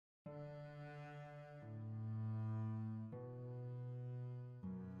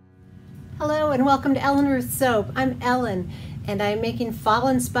Hello and welcome to Ellen Ruth Soap. I'm Ellen and I'm making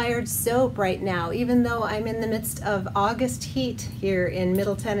fall-inspired soap right now, even though I'm in the midst of August heat here in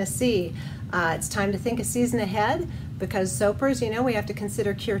Middle Tennessee. It's time to think a season ahead because soapers, you know, we have to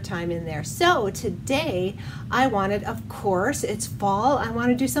consider cure time in there. So today I wanted, of course, it's fall, I want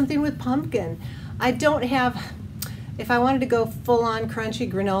to do something with pumpkin. I don't have, if I wanted to go full-on crunchy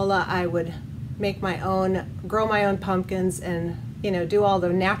granola, I would make my own, grow my own pumpkins and, you know, do all the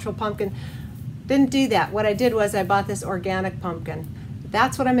natural pumpkin. Didn't do that. What I did was I bought this organic pumpkin.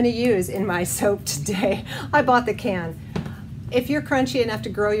 That's what I'm going to use in my soap today. I bought the can. If you're crunchy enough to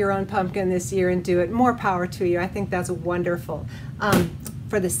grow your own pumpkin this year and do it, more power to you. I think that's wonderful.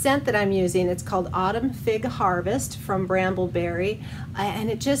 For the scent that I'm using, it's called Autumn Fig Harvest from Brambleberry,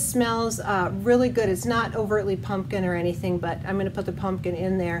 and it just smells really good. It's not overtly pumpkin or anything, but I'm going to put the pumpkin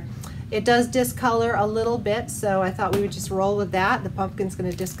in there. It does discolor a little bit, so I thought we would just roll with that. The pumpkin's going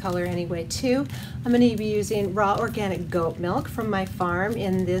to discolor anyway too. I'm going to be using raw organic goat milk from my farm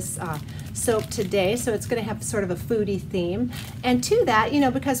in this soap today, so it's going to have sort of a foodie theme. And to that, you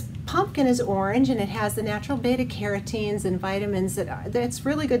know, because pumpkin is orange and it has the natural beta carotenes and vitamins that's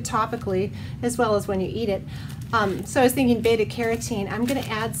really good topically as well as when you eat it. So I was thinking beta carotene. I'm going to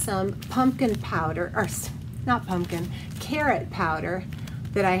add some pumpkin powder, or not pumpkin, carrot powder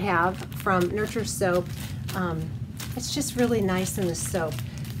that I have from Nurture Soap. It's just really nice in the soap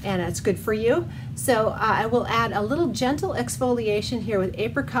and it's good for you. So I will add a little gentle exfoliation here with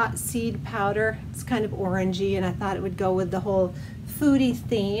apricot seed powder. It's kind of orangey and I thought it would go with the whole foodie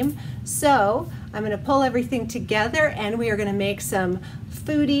theme. So I'm going to pull everything together and we are going to make some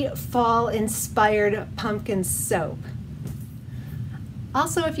foodie fall inspired pumpkin soap.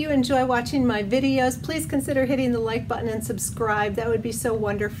 Also, if you enjoy watching my videos, please consider hitting the like button and subscribe. That would be so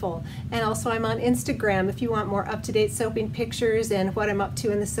wonderful. And also, I'm on Instagram. If you want more up-to-date soaping pictures and what I'm up to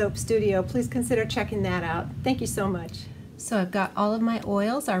in the soap studio, please consider checking that out. Thank you so much. So I've got all of my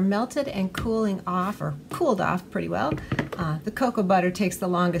oils are melted and cooling off, or cooled off pretty well. The cocoa butter takes the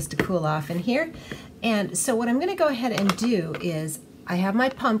longest to cool off in here. And so what I'm going to go ahead and do is I have my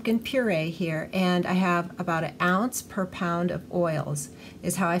pumpkin puree here, and I have about 1 ounce per pound of oils,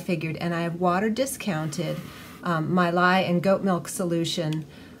 is how I figured, and I have water discounted my lye and goat milk solution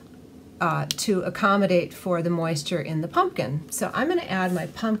to accommodate for the moisture in the pumpkin. So I'm going to add my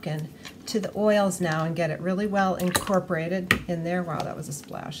pumpkin to the oils now and get it really well incorporated in there. Wow, that was a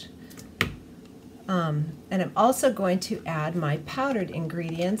splash. And I'm also going to add my powdered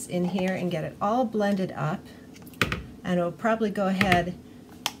ingredients in here and get it all blended up. And I'll probably go ahead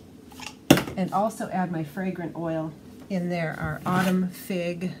and also add my fragrant oil in there, our autumn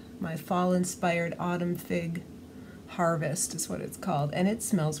fig, my fall-inspired autumn fig harvest is what it's called, and it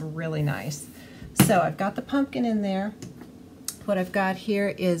smells really nice. So I've got the pumpkin in there. What I've got here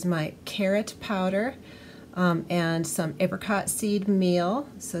is my carrot powder and some apricot seed meal,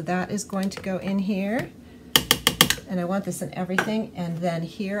 so that is going to go in here. And I want this in everything. And then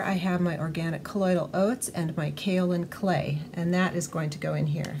here I have my organic colloidal oats and my kaolin clay, and that is going to go in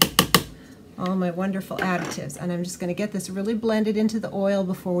here. All my wonderful additives. And I'm just going to get this really blended into the oil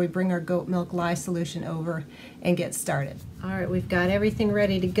before we bring our goat milk lye solution over and get started. All right, we've got everything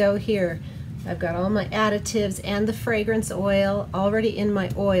ready to go here. I've got all my additives and the fragrance oil already in my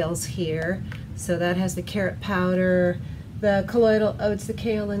oils here. So that has the carrot powder, the colloidal oats, the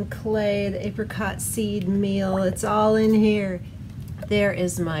kaolin clay, the apricot seed meal, it's all in here. There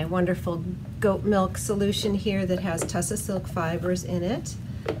is my wonderful goat milk solution here that has tussa silk fibers in it.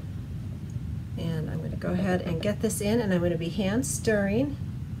 And I'm going to go ahead and get this in, and I'm going to be hand stirring.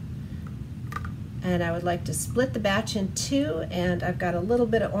 And I would like to split the batch in two, and I've got a little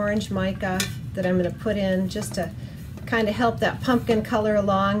bit of orange mica that I'm going to put in just to kind of help that pumpkin color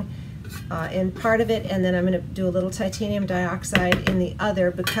along in part of it, and then I'm going to do a little titanium dioxide in the other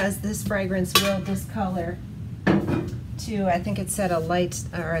because this fragrance will discolor to, I think it said a light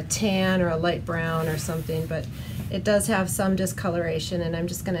or a tan or a light brown or something, but it does have some discoloration, and I'm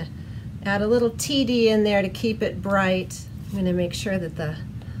just going to add a little TD in there to keep it bright. I'm going to make sure that the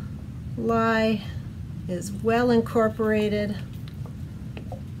lye is well incorporated.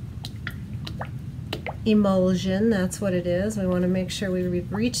 Emulsion, that's what it is. We want to make sure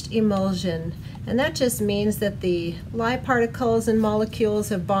we've reached emulsion, and that just means that the lye particles and molecules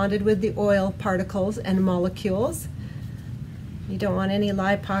have bonded with the oil particles and molecules. You don't want any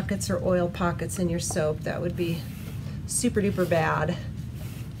lye pockets or oil pockets in your soap. That would be super duper bad.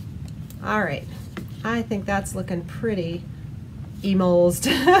 All right, I think that's looking pretty emulsed.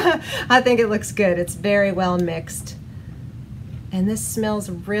 I think it looks good. It's very well mixed. And this smells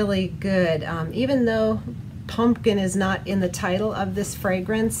really good. Even though pumpkin is not in the title of this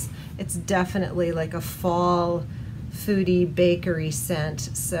fragrance, it's definitely like a fall foodie bakery scent.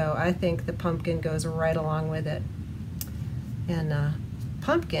 So I think the pumpkin goes right along with it. And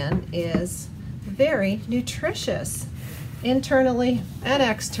pumpkin is very nutritious, internally and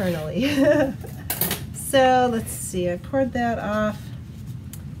externally. So let's see, I poured that off.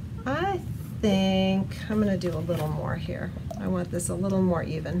 I think I'm going to do a little more here. I want this a little more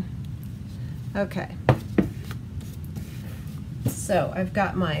even. Okay. So I've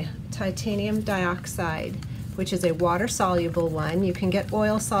got my titanium dioxide, which is a water-soluble one. You can get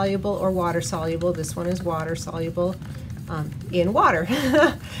oil-soluble or water-soluble. This one is water-soluble in water.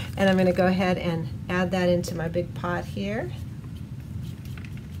 And I'm going to go ahead and add that into my big pot here,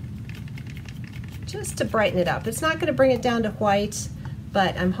 just to brighten it up. It's not going to bring it down to white,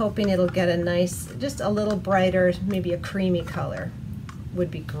 but I'm hoping it'll get a nice, just a little brighter, maybe a creamy color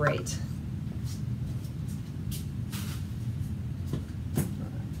would be great.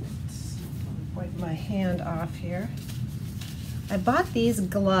 Wipe my hand off here. I bought these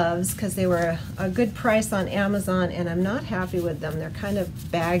gloves because they were a good price on Amazon, and I'm not happy with them. They're kind of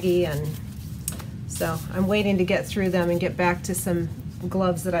baggy, and so I'm waiting to get through them and get back to some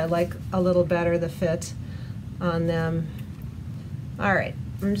gloves that I like a little better, the fit on them. All right,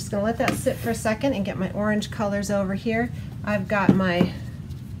 I'm just gonna let that sit for a second and get my orange colors over here. I've got my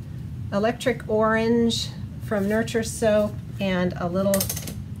electric orange from Nurture Soap and a little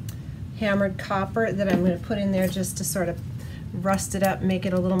hammered copper that I'm gonna put in there just to sort of rust it up, make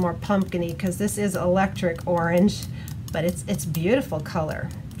it a little more pumpkin-y, because this is electric orange, but it's beautiful color,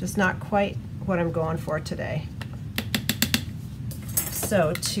 just not quite what I'm going for today.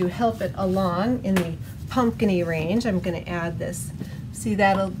 So to help it along in the pumpkin-y range, I'm going to add this. See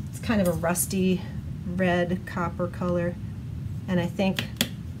that? It's kind of a rusty red copper color, and I think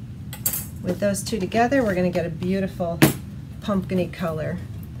with those two together we're going to get a beautiful pumpkin-y color.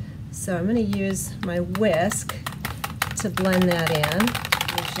 So I'm going to use my whisk to blend that in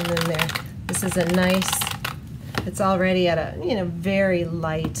there. This is a nice, it's already at a very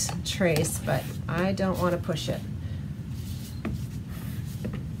light trace, but I don't want to push it.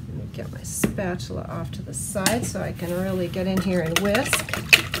 Get my spatula off to the side so I can really get in here and whisk.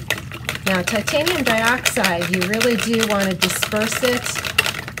 Now, titanium dioxide, you really do want to disperse it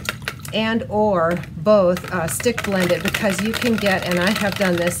and or both stick blend it, because you can get, and I have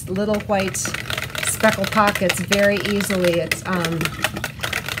done this, little white speckle pockets very easily. It's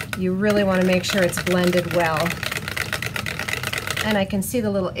you really want to make sure it's blended well. And I can see the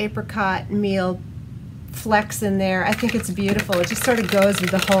little apricot meal flecks in there. I think it's beautiful. It just sort of goes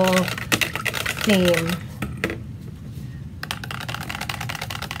with the whole theme.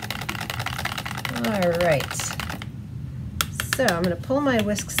 All right. So I'm going to pull my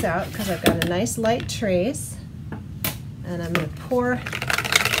whisks out because I've got a nice light trace, and I'm going to pour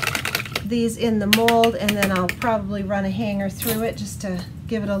these in the mold, and then I'll probably run a hanger through it just to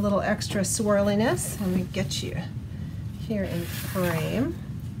give it a little extra swirliness. Let me get you here in frame.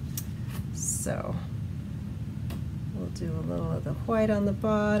 So we'll do a little of the white on the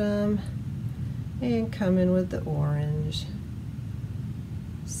bottom and come in with the orange.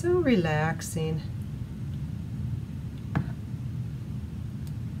 So relaxing.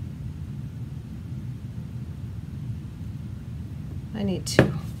 I need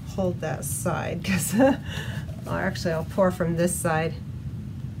to hold that side because actually I'll pour from this side.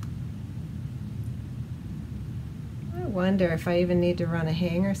 I wonder if I even need to run a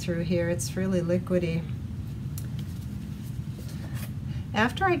hanger through here. It's really liquidy.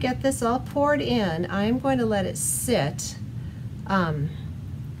 After I get this all poured in, I'm going to let it sit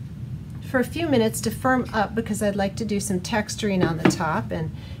for a few minutes to firm up, because I'd like to do some texturing on the top,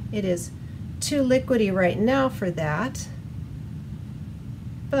 and it is too liquidy right now for that,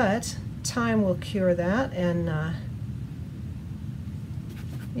 but time will cure that. And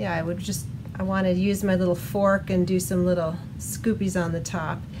yeah, I want to use my little fork and do some little scoopies on the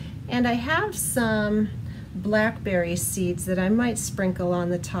top. And I have some blackberry seeds that I might sprinkle on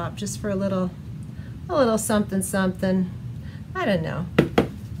the top just for a little something something. I don't know.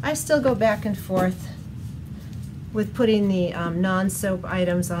 I still go back and forth with putting the non-soap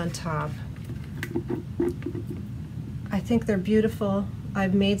items on top. I think they're beautiful.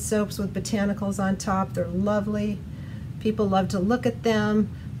 I've made soaps with botanicals on top. They're lovely. People love to look at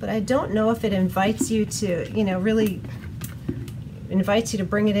them, but I don't know if it invites you to, really invites you to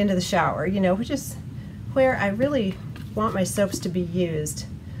bring it into the shower, which is where I really want my soaps to be used.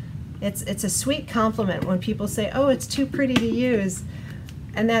 It's a sweet compliment when people say, oh, it's too pretty to use.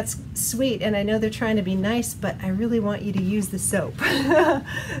 And that's sweet, and I know they're trying to be nice, but I really want you to use the soap.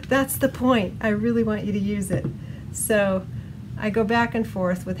 That's the point. I really want you to use it. So I go back and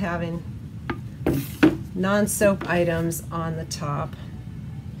forth with having non-soap items on the top.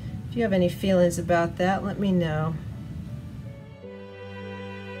 If you have any feelings about that, let me know.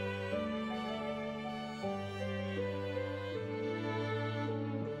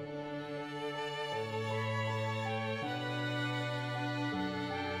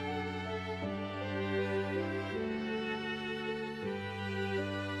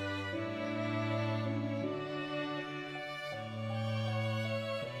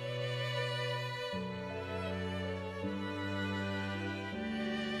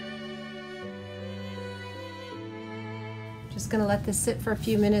 Just going to let this sit for a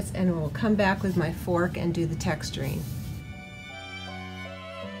few minutes and we'll come back with my fork and do the texturing.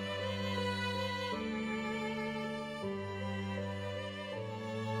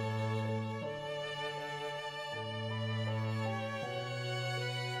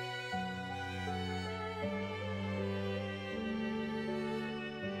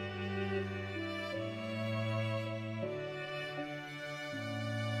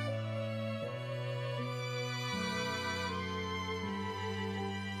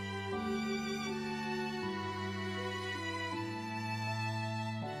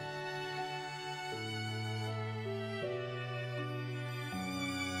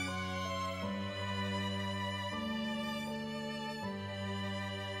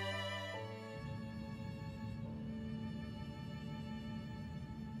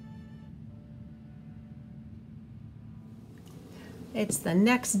 It's the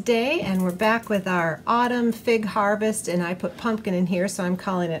next day and we're back with our autumn fig harvest, and I put pumpkin in here, so I'm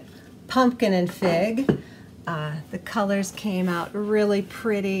calling it pumpkin and fig. The colors came out really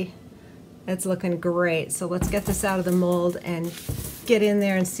pretty. It's looking great. So let's get this out of the mold and get in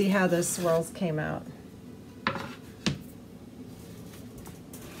there and see how those swirls came out.